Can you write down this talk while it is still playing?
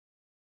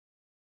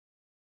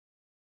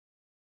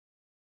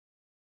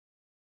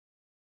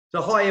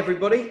So hi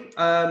everybody,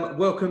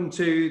 welcome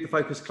to the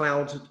Focus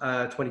Cloud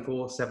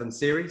 24/7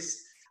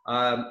 series.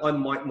 I'm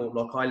Mike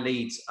Mortlock. I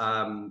lead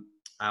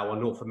our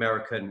North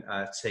American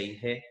team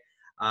here.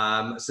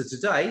 So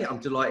today I'm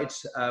delighted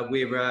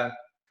we're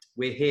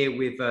here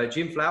with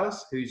Jim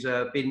Flowers, who's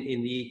been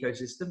in the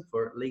ecosystem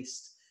for at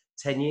least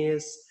 10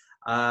 years.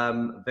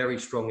 Very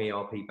strong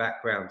ERP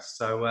background.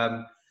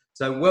 So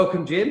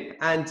welcome, Jim,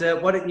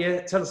 and why don't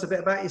you tell us a bit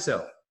about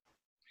yourself?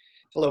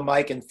 Hello,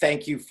 Mike, and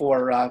thank you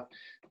for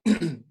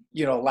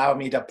allowing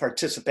me to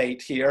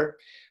participate here.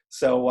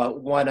 So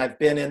I've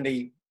been in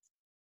the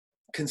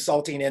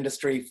consulting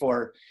industry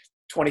for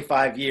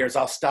 25 years.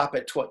 I'll stop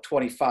at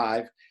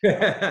 25.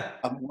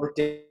 I've worked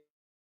in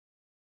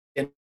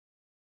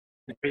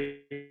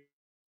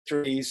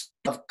industries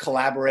of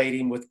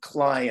collaborating with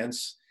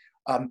clients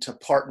to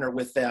partner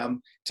with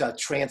them to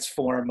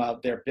transform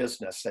their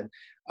business. And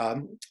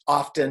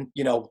often,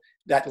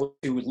 that will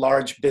do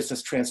large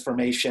business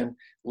transformation,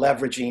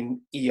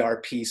 leveraging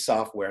ERP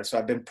software. So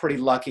I've been pretty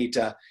lucky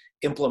to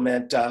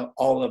implement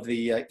all of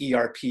the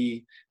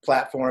ERP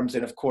platforms.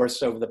 And of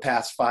course, over the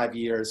past 5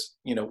 years,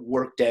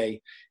 Workday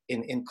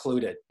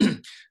included.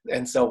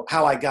 And so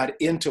how I got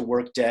into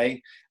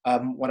Workday,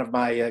 one of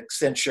my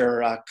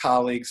Accenture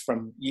colleagues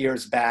from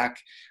years back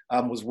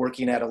was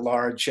working at a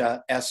large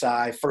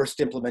SI, first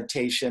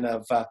implementation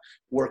of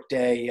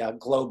Workday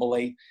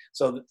globally.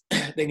 So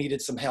they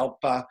needed some help,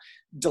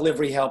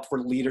 delivery help for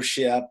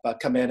leadership,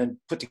 come in and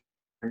put together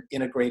an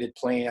integrated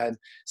plan,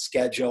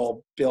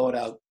 schedule, build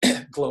a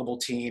global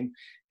team,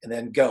 and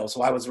then go.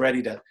 So I was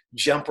ready to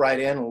jump right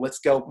in and let's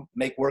go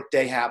make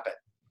Workday happen.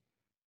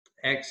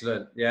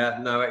 Excellent. Yeah,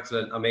 no,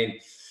 excellent. I mean,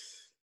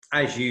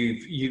 as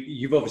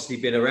you've obviously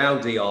been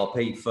around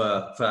ERP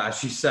for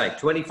as you say,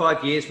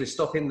 25 years. We're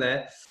stopping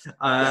there,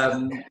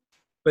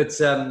 but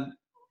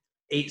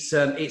it's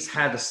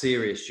had a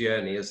serious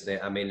journey, isn't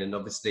it? I mean, and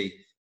obviously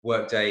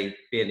Workday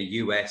being a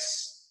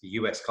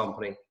US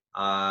company,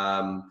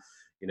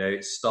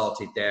 it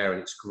started there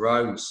and it's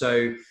grown.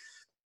 So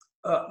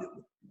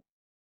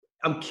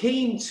I'm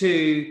keen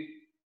to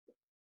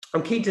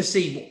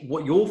see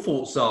what your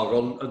thoughts are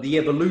on the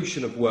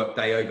evolution of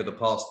Workday over the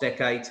past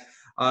decade,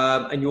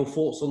 and your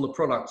thoughts on the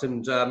product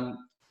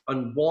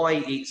and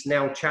why it's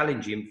now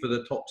challenging for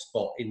the top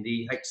spot in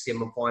the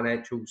HCM and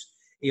Financials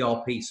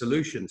ERP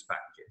solutions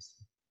packages.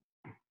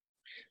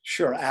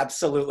 Sure,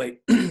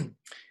 absolutely.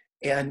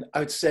 And I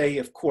would say,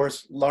 of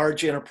course,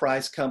 large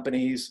enterprise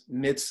companies,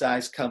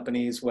 mid-sized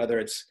companies, whether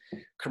it's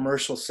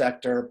commercial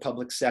sector,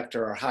 public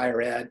sector, or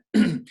higher ed,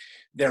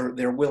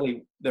 they're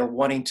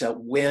wanting to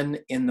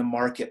win in the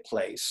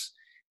marketplace,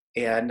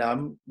 and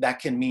that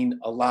can mean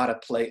a lot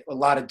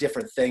of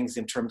different things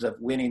in terms of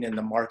winning in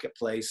the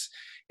marketplace.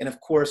 And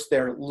of course,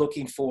 they're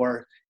looking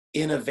for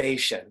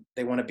innovation.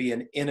 They want to be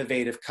an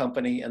innovative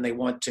company, and they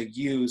want to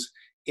use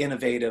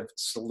innovative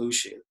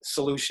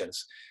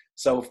solutions.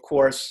 So of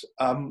course,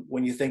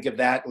 when you think of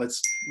that,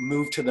 let's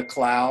move to the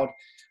cloud.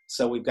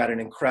 So we've got an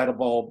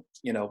incredible,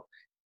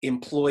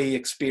 employee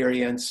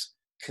experience,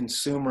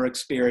 consumer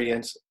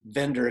experience,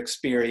 vendor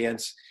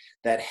experience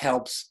that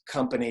helps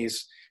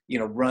companies,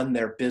 run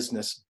their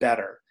business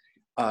better.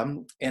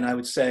 And I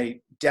would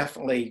say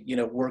definitely,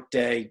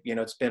 Workday,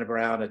 it's been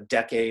around a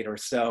decade or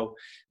so.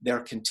 They're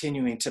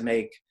continuing to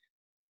make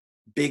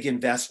big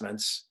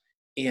investments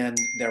in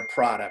their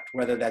product,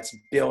 whether that's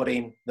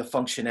building the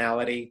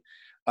functionality,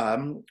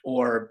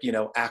 or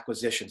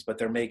acquisitions, but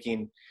they're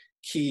making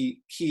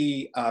key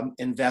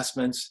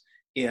investments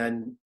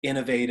in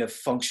innovative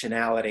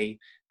functionality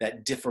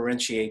that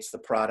differentiates the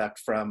product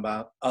from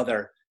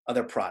other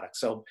products.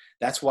 So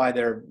that's why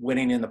they're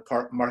winning in the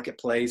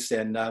marketplace,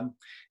 and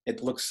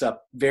it looks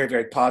very,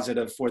 very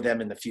positive for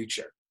them in the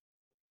future.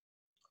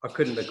 I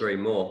couldn't agree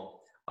more.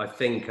 I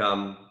think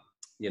I've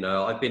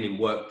been in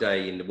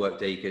the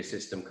Workday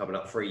ecosystem coming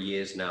up 3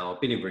 years now.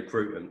 I've been in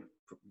recruitment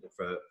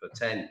for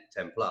 10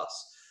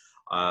 plus.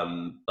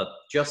 But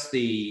just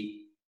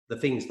the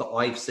things that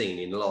I've seen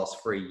in the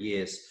last 3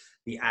 years,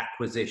 the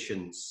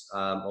acquisitions,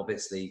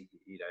 obviously,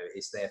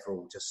 it's there for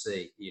all to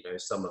see.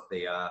 Some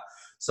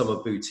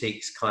of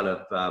boutiques kind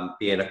of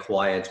being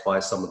acquired by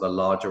some of the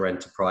larger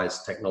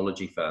enterprise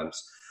technology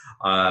firms.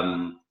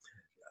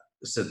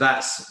 So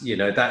that's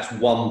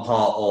one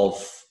part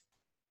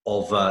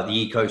of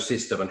the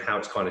ecosystem and how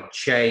it's kind of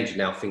changed.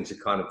 Now things are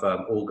kind of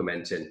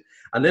augmenting,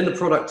 and then the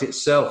product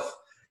itself.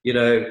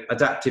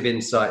 Adaptive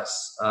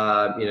Insights,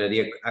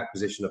 the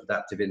acquisition of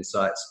Adaptive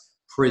Insights,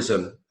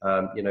 Prism,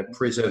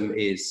 Prism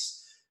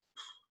is,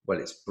 well,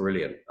 it's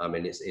brilliant. I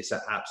mean, it's an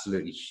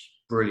absolutely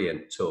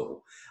brilliant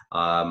tool.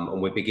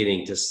 And we're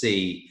beginning to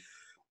see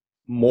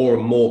more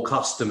and more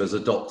customers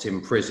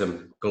adopting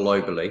Prism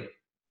globally.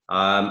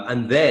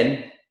 And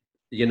then,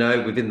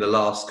 within the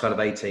last kind of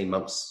 18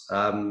 months,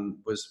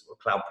 was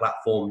Cloud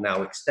Platform,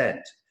 now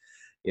Extend.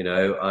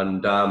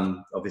 And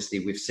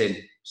obviously we've seen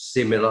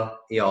similar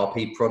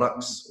ERP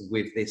products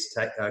with this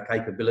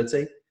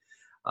capability,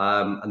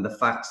 and the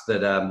fact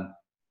that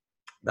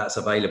that's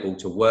available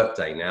to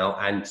Workday now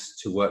and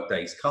to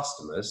Workday's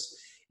customers,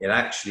 it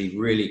actually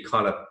really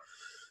kind of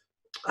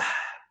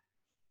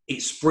it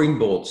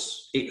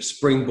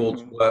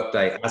springboards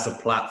Workday as a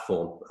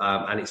platform,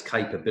 and its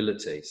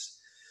capabilities.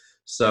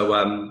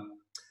 So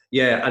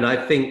yeah, and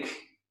I think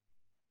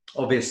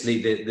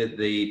obviously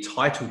the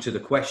title to the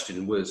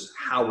question was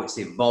how it's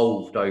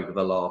evolved over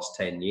the last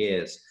 10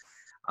 years.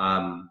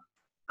 And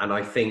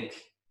I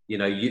think,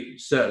 you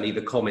certainly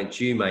the comments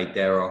you made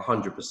there are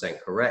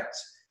 100% correct.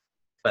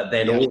 But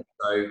then Yeah.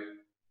 also,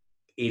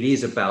 it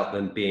is about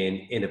them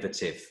being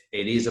innovative.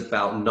 It is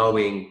about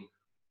knowing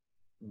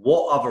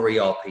what other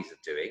ERPs are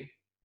doing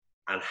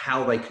and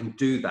how they can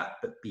do that,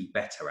 but be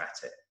better at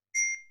it.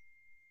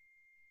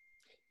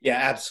 Yeah,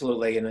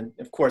 absolutely. And then,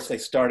 of course, they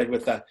started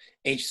with a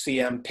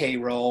HCM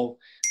payroll,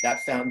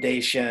 that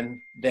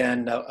foundation.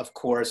 Then, of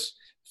course,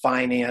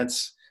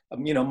 finance.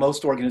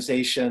 Most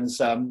organizations,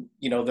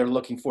 they're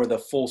looking for the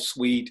full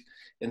suite.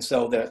 And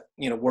so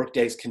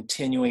Workday's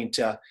continuing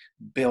to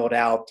build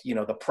out,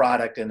 the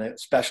product, and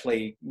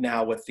especially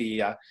now with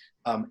the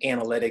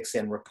analytics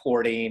and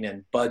reporting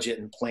and budget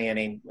and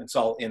planning, it's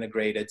all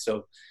integrated.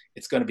 So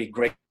it's going to be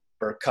great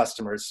for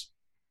customers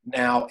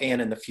now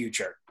and in the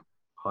future.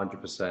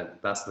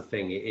 100%. That's the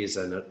thing. It is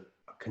a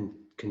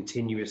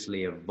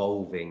continuously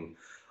evolving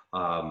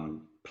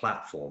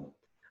platform.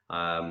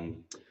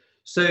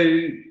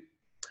 So,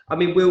 I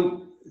mean,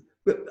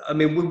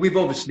 we've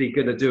obviously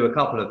going to do a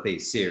couple of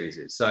these series.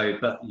 So,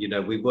 but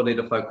we wanted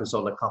to focus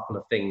on a couple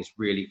of things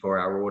really for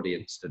our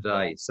audience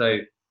today. So,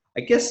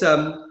 I guess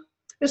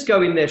let's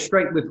go in there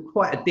straight with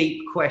quite a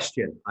deep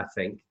question, I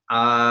think,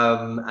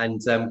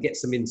 and get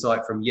some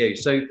insight from you.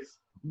 So,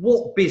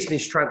 what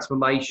business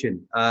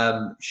transformation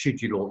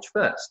should you launch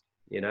first?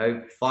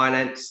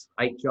 Finance,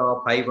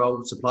 HR,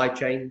 payroll, supply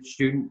chain,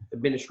 student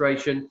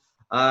administration.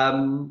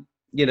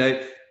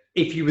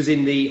 If you was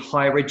in the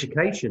higher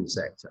education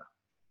sector.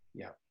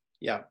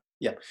 Yeah.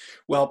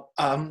 Well,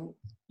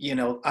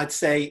 I'd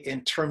say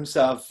in terms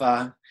of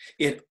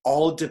it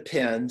all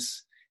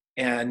depends,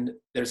 and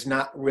there's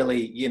not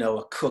really,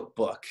 a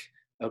cookbook.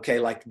 Okay,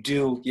 like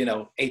do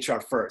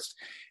HR first,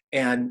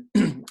 and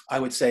I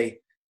would say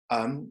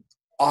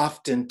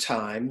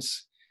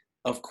oftentimes,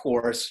 of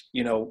course,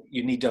 you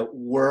need to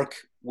work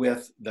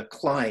with the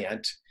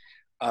client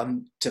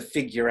to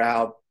figure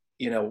out,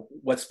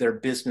 what's their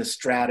business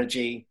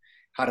strategy,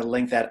 how to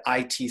link that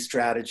IT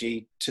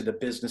strategy to the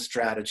business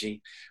strategy.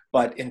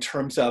 But in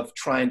terms of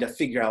trying to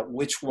figure out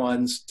which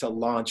ones to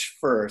launch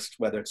first,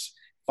 whether it's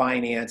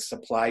finance,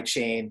 supply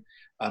chain,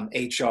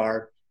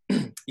 HR,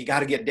 you got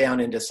to get down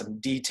into some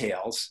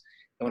details.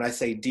 And when I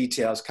say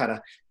details, kind of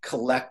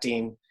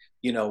collecting,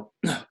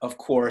 of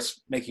course,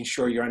 making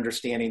sure you're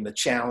understanding the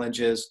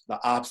challenges, the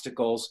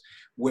obstacles,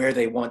 where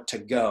they want to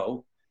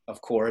go,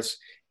 of course.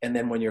 And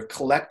then when you're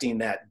collecting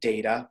that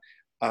data,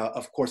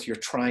 of course, you're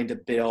trying to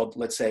build,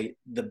 let's say,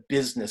 the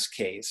business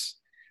case.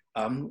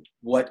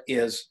 What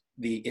is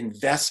the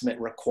investment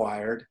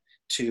required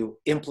to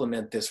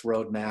implement this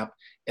roadmap?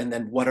 And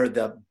then what are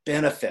the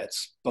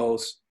benefits,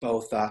 both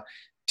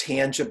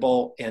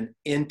tangible and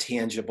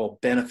intangible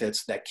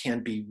benefits that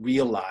can be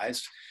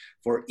realized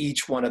for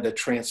each one of the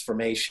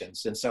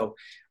transformations? And so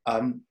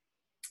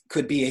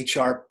could be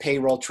HR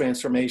payroll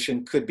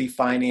transformation, could be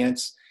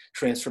finance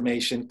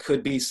transformation,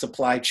 could be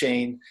supply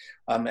chain.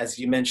 As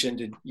you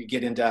mentioned, you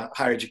get into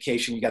higher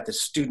education, you got the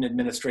student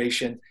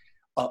administration.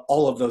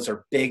 All of those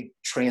are big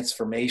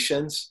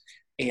transformations,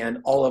 and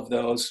all of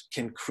those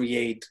can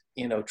create,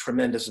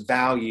 tremendous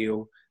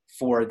value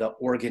for the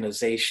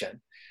organization.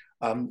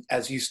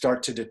 As you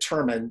start to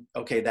determine,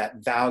 okay,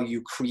 that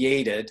value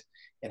created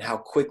and how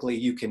quickly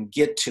you can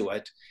get to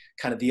it,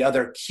 kind of the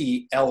other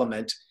key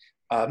element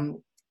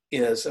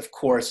is, of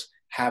course,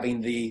 having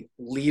the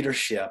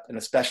leadership, and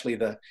especially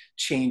the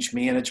change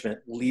management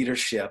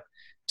leadership,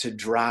 to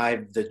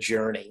drive the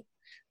journey.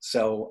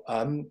 So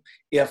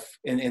if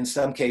in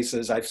some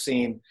cases I've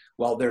seen,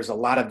 well, there's a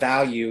lot of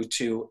value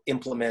to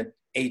implement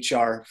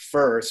HR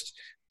first,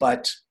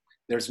 but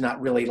there's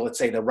not really, let's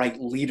say, the right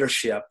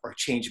leadership or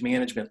change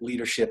management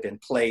leadership in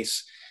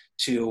place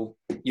to,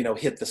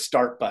 hit the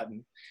start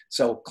button.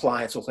 So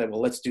clients will say,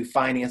 well, let's do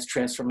finance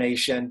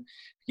transformation,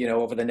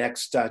 over the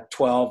next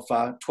 12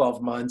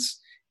 months,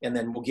 and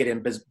then we'll get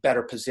in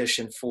better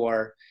position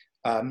for,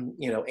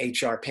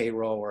 HR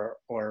payroll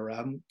or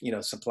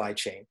supply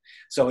chain.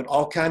 So it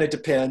all kind of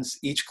depends.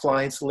 Each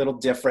client's a little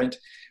different,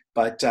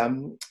 but,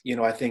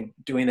 I think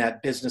doing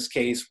that business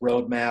case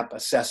roadmap,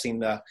 assessing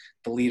the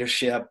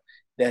leadership,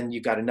 then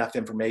you've got enough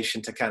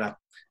information to kind of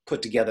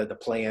put together the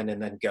plan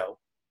and then go.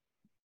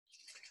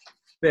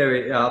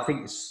 I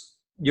think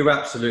you're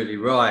absolutely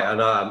right.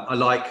 And I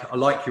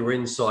like your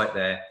insight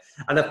there.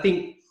 And I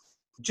think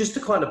just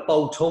to kind of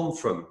bolt on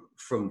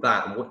from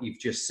that and what you've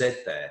just said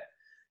there,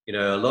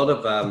 a lot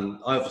of,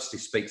 I obviously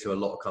speak to a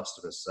lot of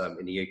customers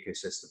in the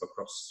ecosystem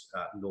across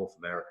North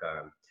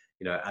America. And,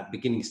 at the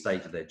beginning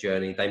stage of their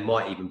journey, they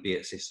might even be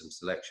at system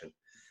selection.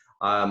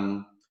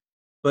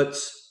 But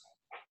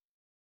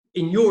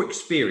in your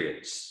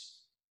experience,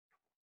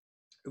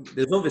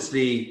 there's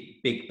obviously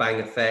big bang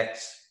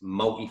effects,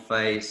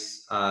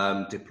 multi-phase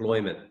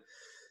deployment.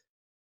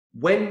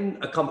 when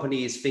a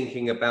company is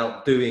thinking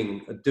about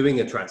doing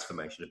a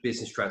transformation, a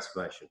business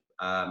transformation,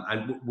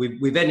 and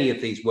with any of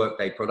these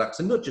Workday products,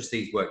 and not just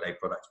these Workday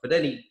products, but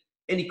any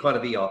kind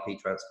of ERP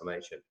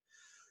transformation,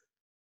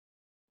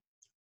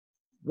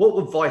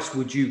 what advice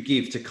would you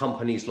give to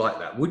companies like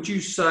that? Would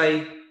you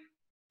say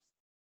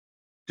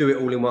do it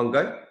all in one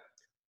go,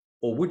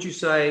 or would you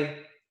say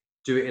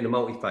do it in a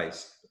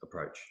multi-phase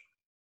approach?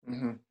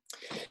 Mm-hmm.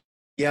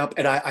 Yeah,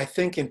 and I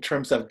think in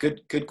terms of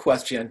good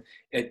question,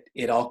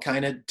 it all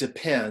kind of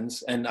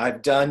depends. And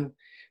I've done,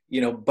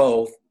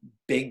 both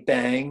big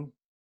bang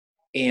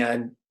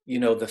and,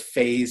 the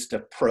phased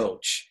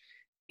approach.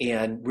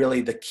 And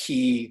really the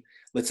key,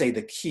 let's say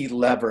the key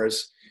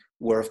levers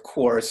were, of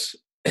course,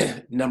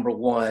 number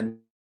one,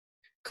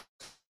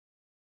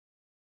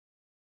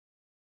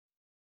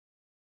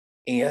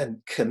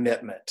 and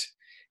commitment.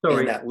 Sorry.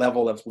 And that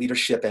level of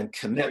leadership and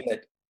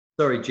commitment.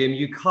 Sorry, Jim,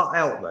 you cut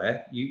out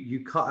there.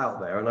 You cut out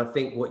there, and I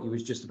think what you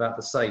was just about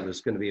to say was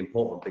going to be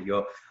important, but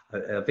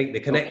I think the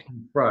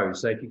connection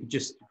froze. So if you could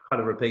just kind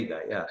of repeat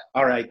that, yeah.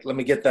 All right, let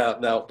me get the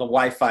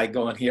Wi-Fi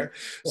going here.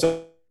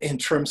 So in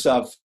terms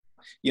of,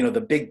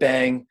 the big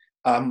bang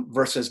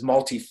versus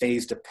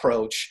multi-phased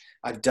approach,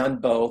 I've done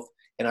both,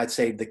 and I'd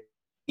say the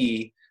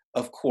key,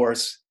 of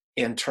course,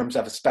 in terms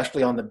of,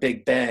 especially on the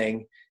big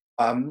bang,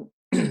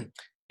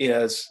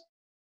 is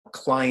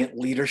client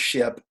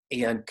leadership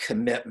and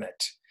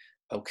commitment.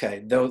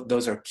 Okay,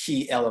 those are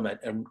key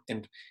element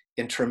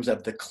in terms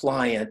of the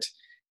client,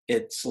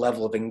 its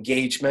level of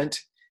engagement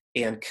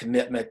and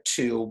commitment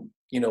to,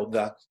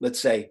 let's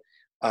say,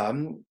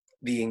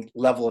 the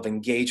level of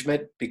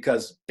engagement,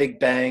 because big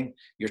bang,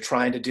 you're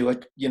trying to do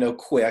it,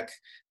 quick,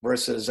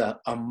 versus a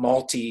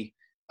multi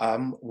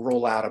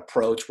rollout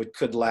approach, which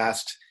could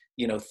last,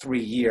 3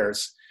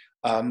 years.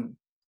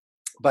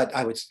 But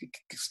I would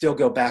still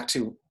go back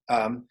to,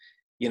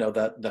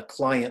 the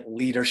client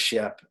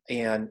leadership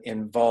and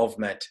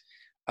involvement.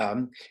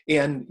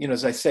 And,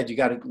 as I said, you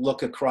got to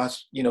look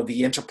across,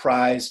 the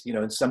enterprise.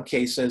 In some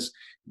cases,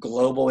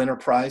 global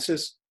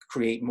enterprises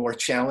create more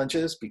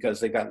challenges because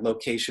they got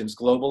locations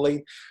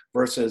globally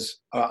versus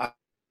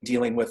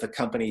dealing with a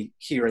company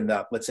here in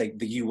let's say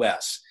the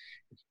US,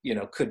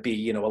 could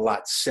be, a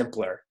lot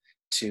simpler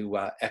to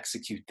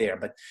execute there.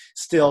 But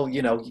still,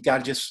 you got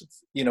to just,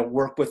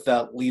 work with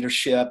the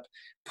leadership,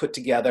 put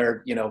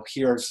together,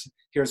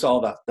 here's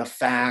all the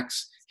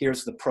facts,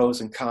 here's the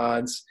pros and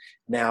cons.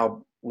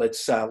 Now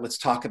let's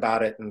talk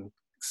about it and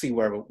see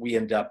where we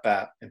end up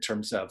in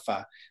terms of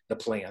the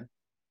plan.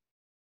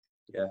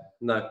 Yeah,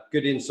 no,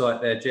 good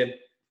insight there, Jim.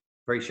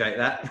 Appreciate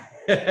that.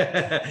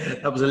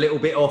 That was a little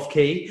bit off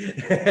key,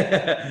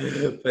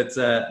 but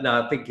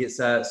no, I think it's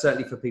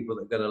certainly for people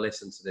that are going to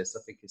listen to this. I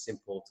think it's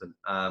important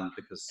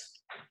because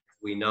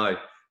we know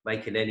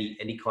making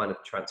any kind of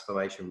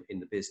transformation in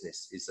the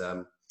business is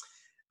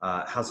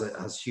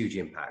has huge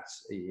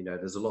impacts.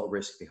 There's a lot of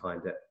risk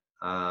behind it,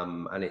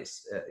 and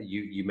it's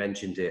you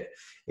mentioned it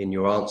in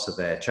your answer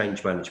there.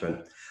 Change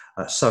management,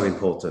 so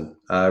important,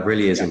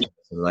 really is important.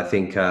 And I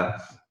think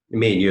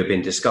me and you have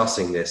been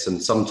discussing this,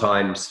 and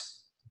sometimes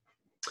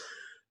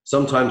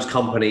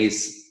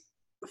companies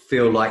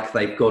feel like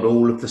they've got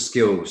all of the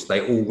skills they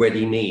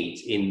already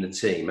need in the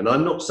team, and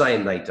I'm not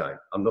saying they don't.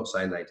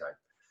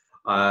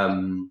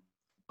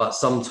 But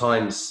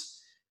sometimes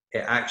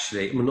it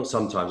actually, well, not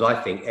sometimes,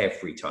 I think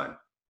every time,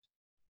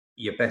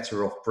 you're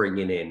better off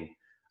bringing in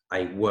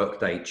a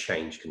Workday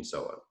change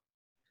consultant,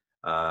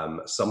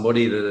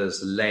 somebody that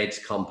has led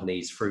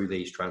companies through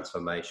these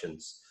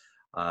transformations.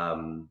 I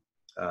mean,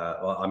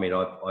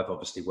 I've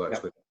obviously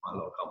worked with quite a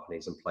lot of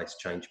companies and placed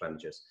change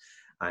managers,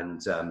 and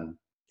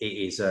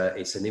it's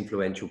an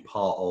influential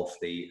part of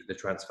the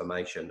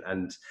transformation.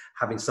 And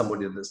having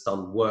somebody that's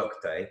done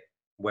Workday,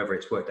 whether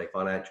it's Workday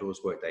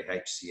Financials, Workday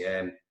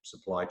HCM,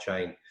 supply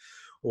chain,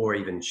 or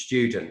even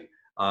student,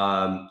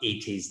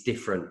 it is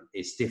different.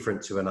 It's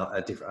different to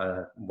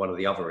one of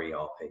the other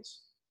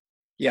ERPs.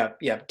 Yeah,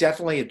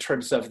 definitely. In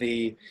terms of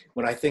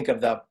when I think of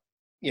the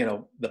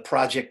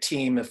project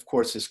team, of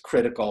course, is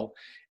critical,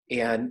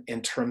 and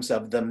in terms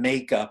of the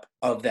makeup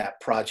of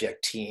that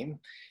project team,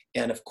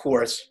 and of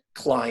course,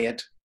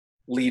 client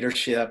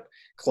leadership,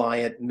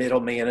 client middle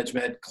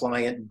management,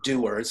 client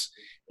doers,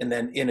 and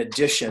then in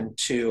addition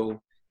to,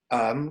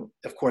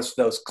 of course,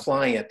 those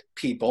client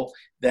people,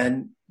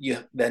 then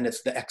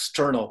it's the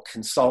external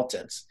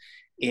consultants.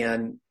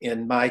 And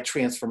in my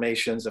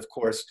transformations, of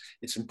course,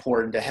 it's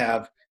important to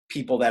have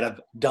people that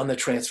have done the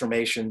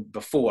transformation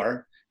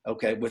before,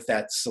 okay, with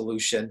that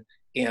solution,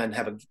 and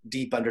have a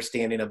deep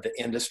understanding of the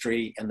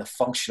industry and the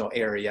functional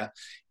area.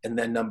 And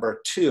then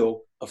number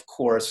two, of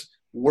course,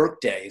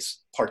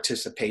 Workday's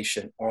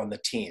participation on the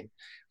team.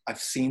 I've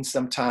seen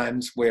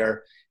sometimes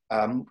where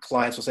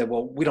clients will say,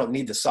 well, we don't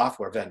need the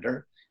software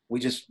vendor. We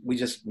just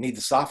need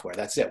the software.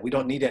 That's it. We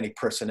don't need any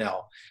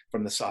personnel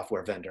from the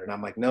software vendor. And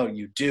I'm like, no,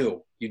 you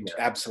do. You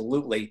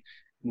absolutely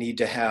need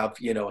to have,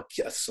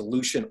 a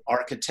solution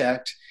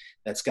architect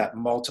that's got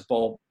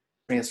multiple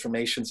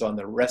transformations on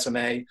their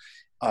resume.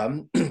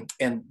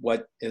 And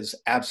what is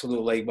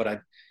absolutely what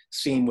I've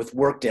seen with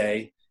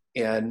Workday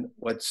And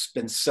what's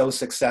been so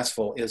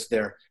successful is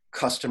their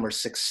customer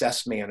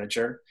success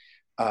manager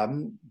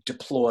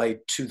deployed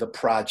to the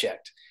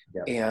project.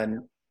 Yeah. And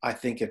I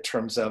think in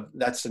terms of,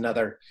 that's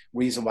another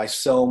reason why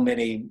so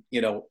many,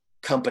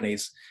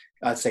 companies,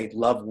 I'd say,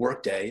 love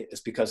Workday,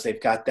 is because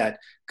they've got that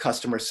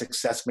customer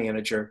success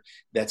manager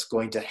that's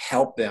going to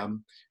help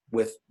them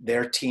with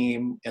their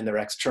team and their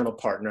external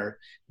partner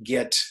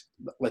get,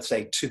 let's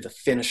say, to the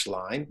finish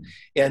line,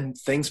 and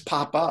things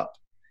pop up.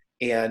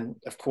 And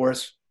of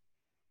course,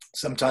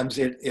 sometimes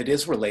it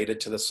is related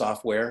to the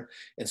software.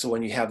 And so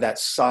when you have that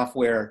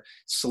software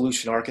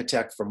solution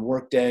architect from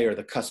Workday or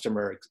the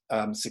customer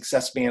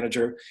success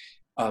manager,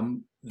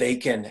 they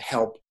can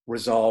help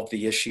resolve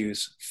the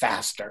issues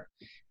faster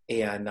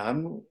and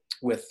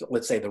with,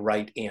 let's say, the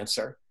right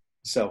answer.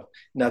 So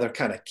another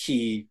kind of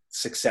key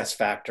success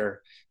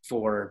factor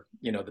for,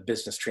 the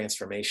business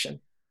transformation.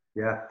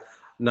 Yeah,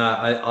 no,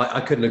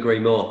 I couldn't agree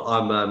more.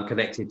 I'm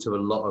connected to a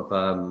lot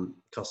of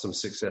customer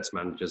success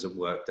managers at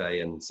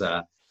Workday, and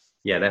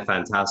yeah, they're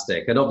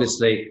fantastic. And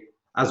obviously,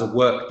 as a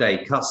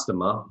Workday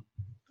customer,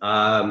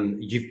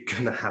 you're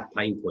going to have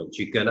pain points,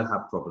 you're going to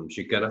have problems,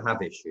 you're going to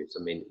have issues.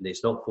 I mean,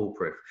 it's not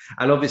foolproof.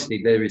 And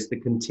obviously, there is the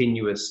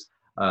continuous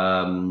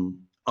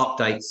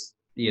updates,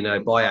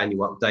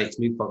 biannual updates,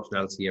 new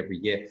functionality every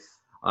year.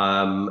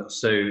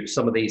 So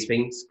some of these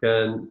things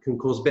can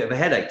cause a bit of a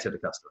headache to the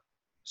customer.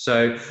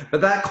 So, but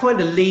that kind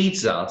of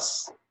leads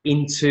us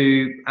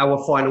into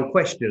our final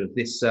question of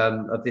this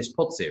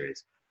pod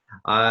series,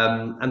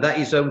 and that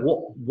is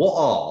what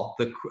are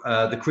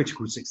the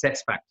critical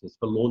success factors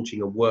for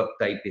launching a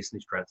Workday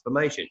business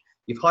transformation?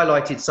 You've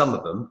highlighted some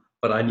of them,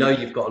 but I know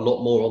you've got a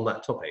lot more on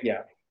that topic.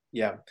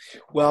 Yeah.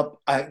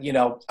 Well,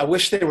 I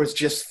wish there was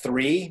just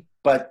 3,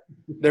 but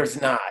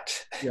there's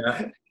not.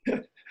 Yeah.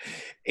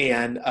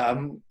 And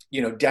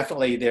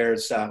definitely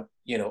there's a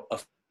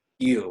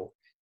few.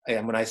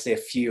 And when I say a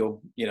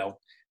few,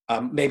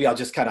 maybe I'll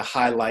just kind of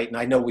highlight, and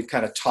I know we've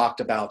kind of talked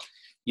about,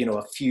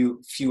 a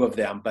few of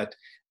them, but,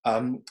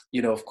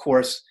 of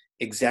course,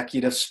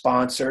 executive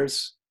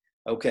sponsors.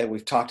 Okay.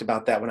 We've talked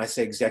about that. When I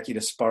say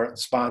executive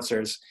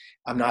sponsors,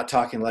 I'm not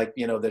talking like,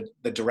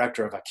 the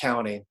director of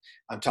accounting.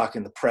 I'm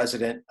talking the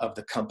president of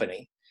the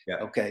company. Yeah.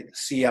 Okay.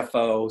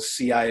 CFO,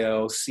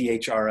 CIO,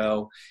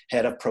 CHRO,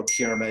 head of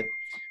procurement.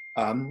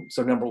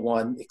 So number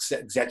one,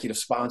 executive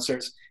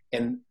sponsors,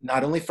 and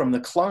not only from the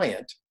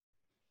client,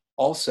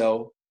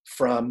 also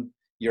from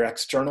your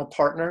external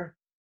partner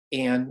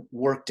and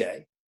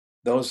Workday.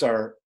 Those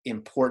are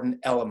important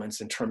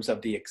elements in terms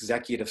of the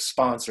executive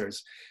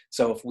sponsors.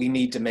 So if we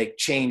need to make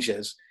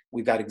changes,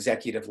 we've got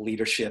executive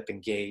leadership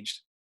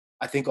engaged.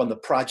 I think on the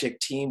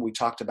project team, we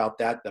talked about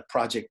that. The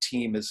project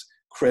team is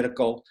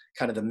critical,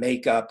 kind of the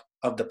makeup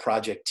of the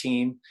project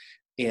team.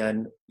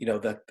 And,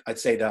 I'd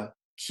say the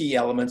key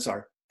elements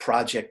are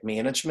project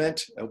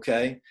management,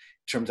 okay, in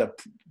terms of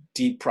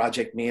deep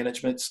project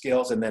management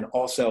skills, and then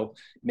also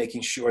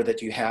making sure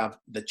that you have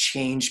the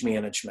change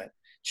management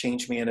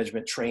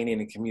training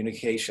and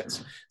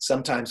communications.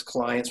 Sometimes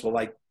clients will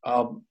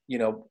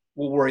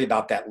we'll worry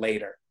about that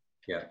later.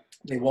 Yeah.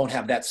 They won't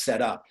have that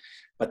set up.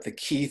 But the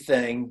key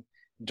thing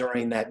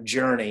during that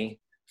journey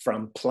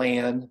from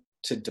plan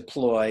to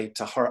deploy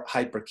to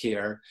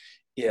hypercare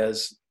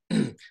is,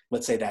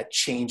 let's say, that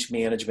change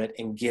management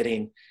and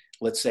getting,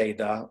 let's say,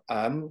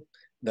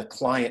 the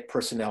client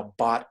personnel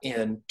bought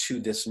into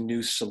this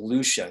new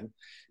solution,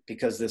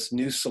 because this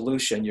new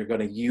solution, you're going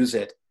to use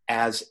it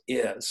as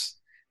is,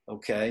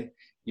 okay?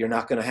 You're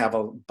not going to have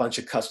a bunch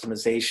of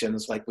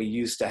customizations like we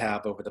used to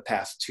have over the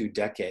past 2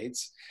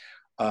 decades.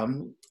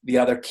 The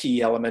other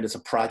key element is a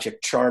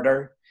project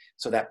charter.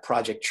 So that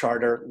project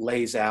charter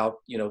lays out,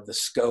 the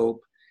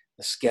scope,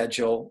 the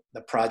schedule,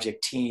 the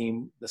project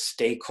team, the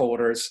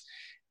stakeholders,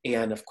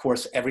 and of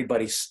course,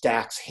 everybody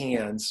stacks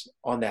hands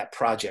on that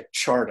project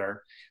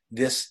charter.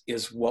 This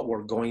is what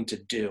we're going to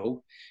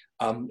do.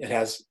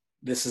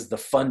 This is the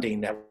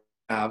funding that we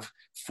have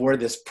for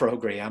this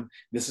program.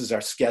 This is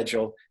our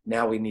schedule.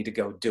 Now we need to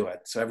go do it.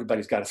 So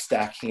everybody's got to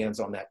stack hands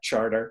on that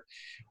charter.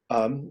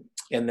 And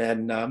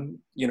then,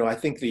 I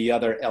think the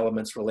other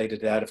elements related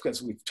to that, of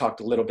course, we've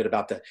talked a little bit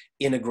about the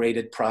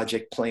integrated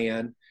project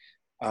plan.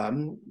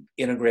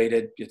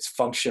 Integrated, it's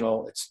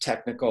functional, it's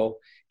technical,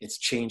 it's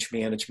change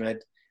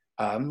management.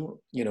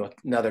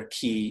 Another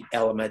key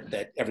element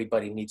that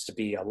everybody needs to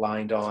be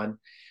aligned on.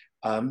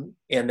 And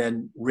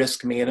then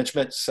risk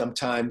management.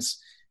 Sometimes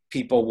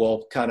people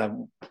will kind of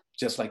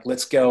just like,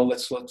 let's go.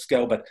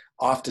 But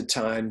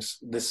oftentimes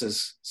this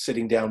is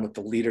sitting down with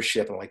the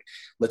leadership and like,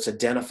 let's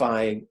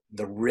identify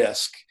the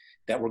risk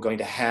that we're going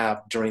to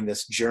have during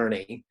this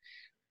journey.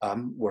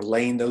 We're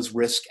laying those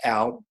risks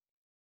out.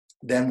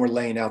 Then we're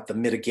laying out the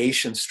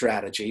mitigation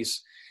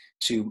strategies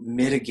to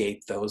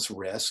mitigate those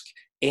risks.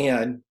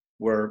 And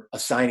we're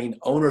assigning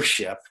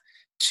ownership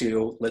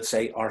to, let's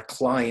say, our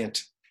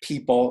client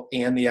people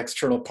and the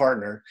external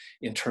partner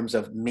in terms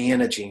of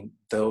managing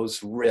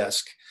those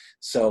risks,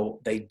 so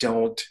they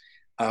don't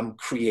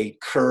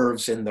create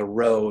curves in the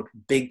road,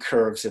 big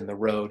curves in the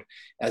road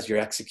as you're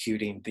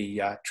executing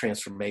the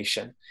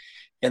transformation.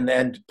 And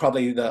then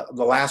probably the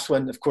last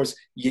one, of course,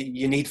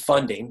 you need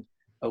funding.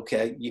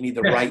 Okay, you need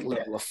the right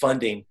level of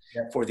funding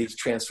for these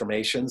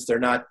transformations. They're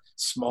not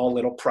small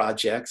little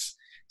projects,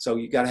 so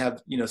you got to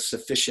have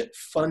sufficient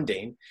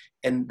funding,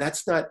 and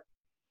that's not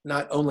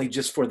only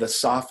just for the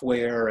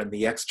software and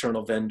the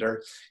external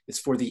vendor, it's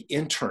for the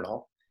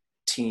internal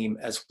team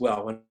as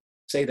well. And I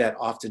say that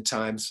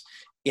oftentimes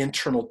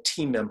internal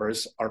team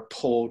members are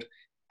pulled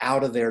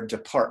out of their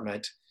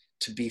department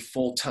to be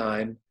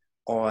full-time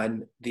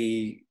on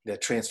the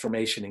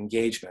transformation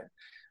engagement.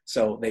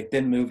 So they've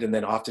been moved, and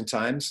then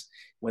oftentimes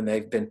when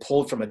they've been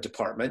pulled from a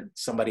department,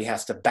 somebody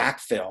has to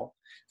backfill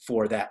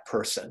for that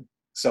person.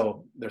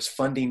 So there's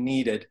funding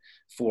needed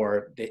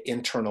for the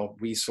internal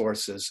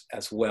resources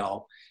as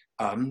well.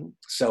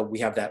 So we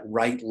have that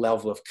right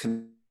level of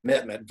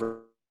commitment.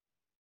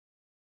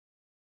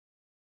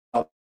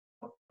 I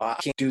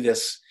can't do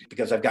this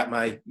because I've got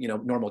my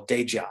normal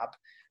day job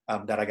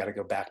that I got to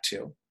go back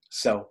to.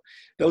 So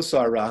those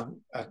are,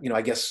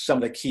 I guess, some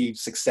of the key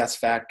success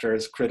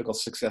factors, critical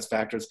success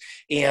factors,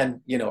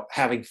 and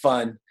having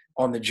fun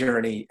on the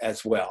journey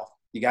as well.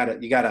 You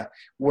gotta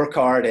work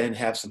hard and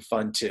have some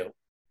fun too.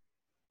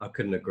 I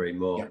couldn't agree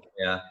more.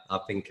 Yeah, I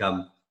think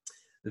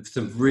there's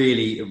some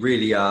really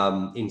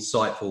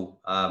insightful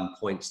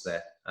points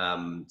there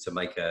to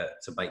make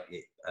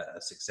it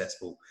a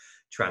successful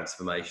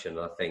transformation.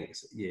 I think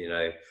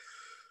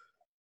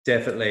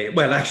definitely.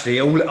 Well, actually,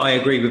 I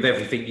agree with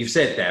everything you've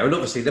said there, and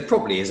obviously there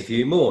probably is a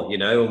few more,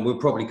 and we'll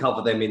probably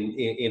cover them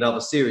in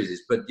other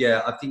series. But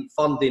yeah, I think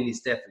funding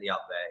is definitely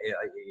up there.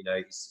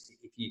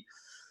 If you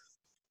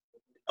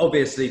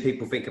obviously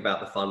people think about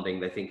the funding,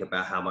 they think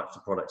about how much the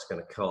product's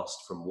going to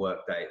cost from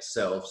Workday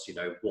itself.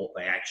 What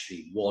they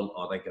actually want.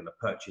 Are they going to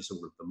purchase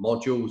all of the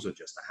modules or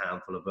just a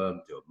handful of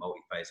them? Do a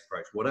multi-phase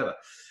approach, whatever.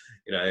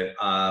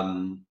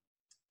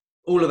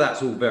 All of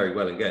that's all very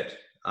well and good,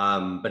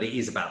 but it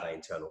is about the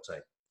internal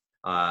team.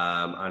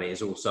 And it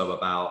is also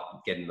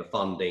about getting the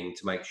funding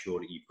to make sure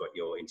that you've got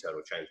your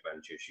internal change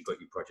managers, you've got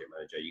your project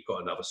manager, you've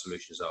got another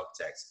solutions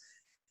architect,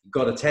 you've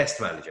got a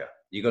test manager,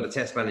 you've got a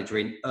test manager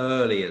in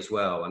early as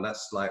well. And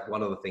that's like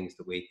one of the things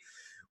that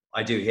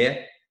I do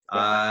here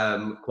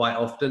quite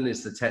often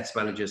is the test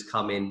managers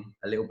come in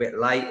a little bit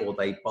late, or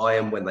they buy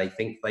them when they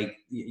think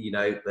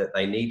that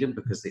they need them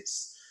because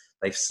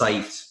they've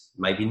saved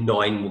maybe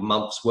 9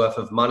 months worth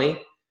of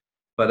money.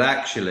 But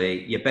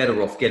actually, you're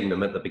better off getting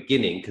them at the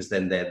beginning because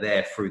then they're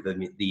there through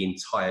the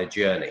entire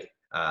journey.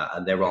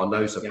 And there are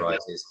no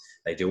surprises.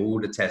 They do all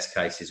the test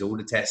cases, all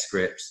the test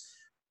scripts,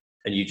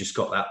 and you just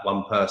got that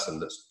one person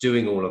that's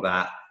doing all of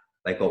that.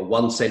 They've got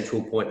one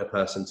central point of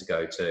person to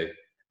go to,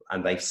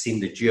 and they've seen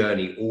the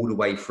journey all the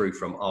way through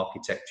from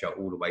architecture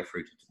all the way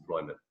through to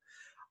deployment.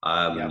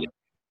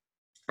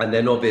 And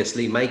then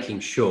obviously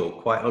making sure,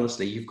 quite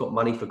honestly, you've got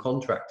money for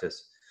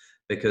contractors,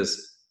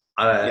 because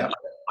I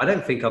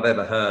don't think I've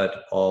ever heard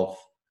of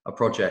a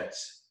project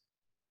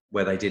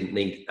where they didn't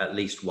need at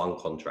least one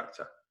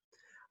contractor.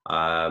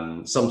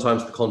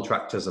 Sometimes the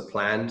contractors are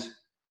planned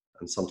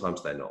and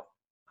sometimes they're not.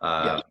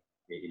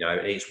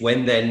 It's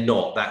when they're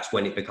not, that's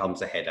when it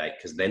becomes a headache,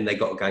 because then they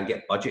got to go and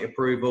get budget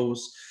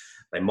approvals.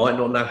 They might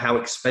not know how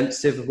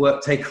expensive a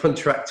Workday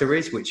contractor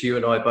is, which you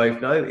and I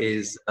both know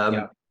is,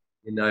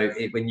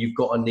 when you've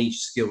got a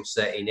niche skill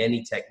set in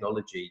any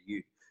technology,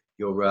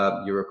 you're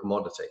a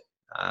commodity.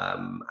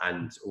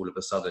 And all of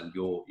a sudden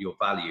your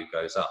value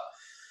goes up.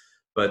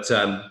 But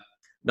some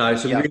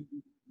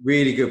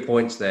really good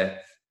points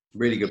there.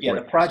 Really good point.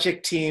 The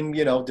project team,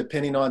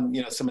 depending on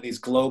some of these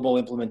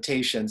global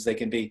implementations, they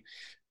can be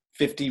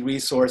 50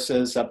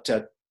 resources up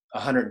to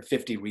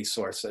 150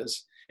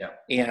 resources.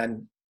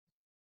 And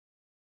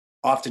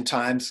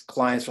oftentimes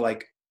clients are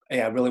like,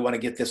 hey, I really want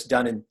to get this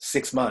done in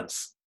 6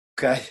 months.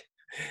 Okay.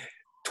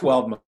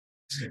 12 months.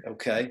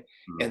 Okay.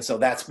 And so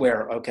that's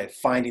where,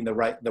 finding the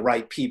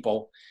right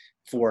people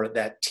for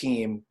that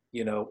team,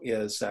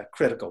 is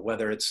critical,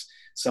 whether it's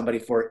somebody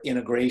for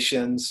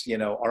integrations,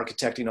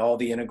 architecting all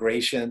the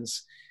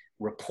integrations,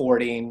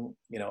 reporting,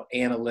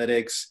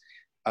 analytics,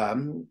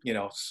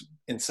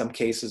 in some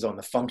cases on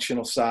the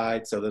functional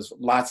side. So there's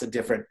lots of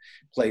different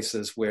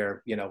places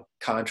where,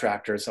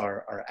 contractors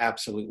are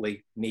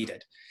absolutely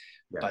needed.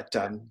 But,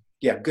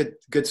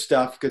 good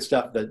stuff.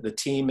 The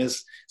team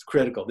is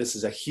critical. This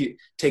is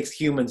takes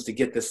humans to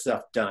get this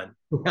stuff done.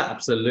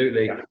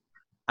 Absolutely.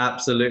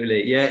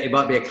 Yeah, it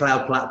might be a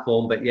cloud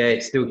platform, but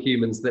it's still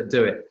humans that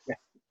do it.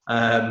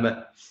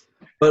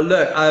 But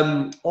look,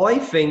 I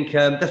think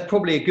that's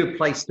probably a good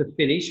place to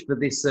finish for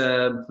this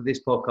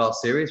podcast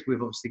series.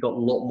 We've obviously got a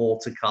lot more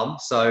to come.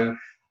 So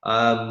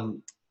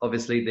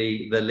obviously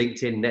the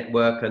LinkedIn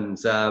network and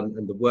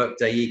the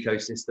Workday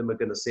ecosystem are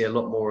going to see a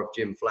lot more of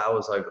Jim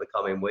Flowers over the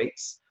coming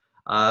weeks.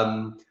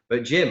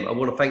 But Jim, I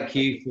want to thank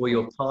you for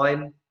your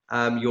time,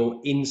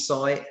 your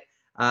insight,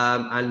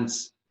 and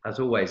as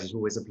always, it's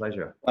always a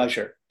pleasure.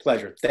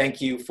 Pleasure.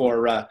 Thank you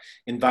for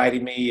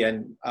inviting me,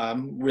 and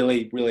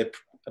really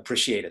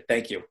appreciate it.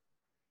 Thank you.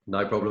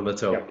 No problem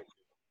at all.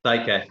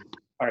 Take care.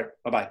 All right.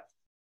 Bye-bye.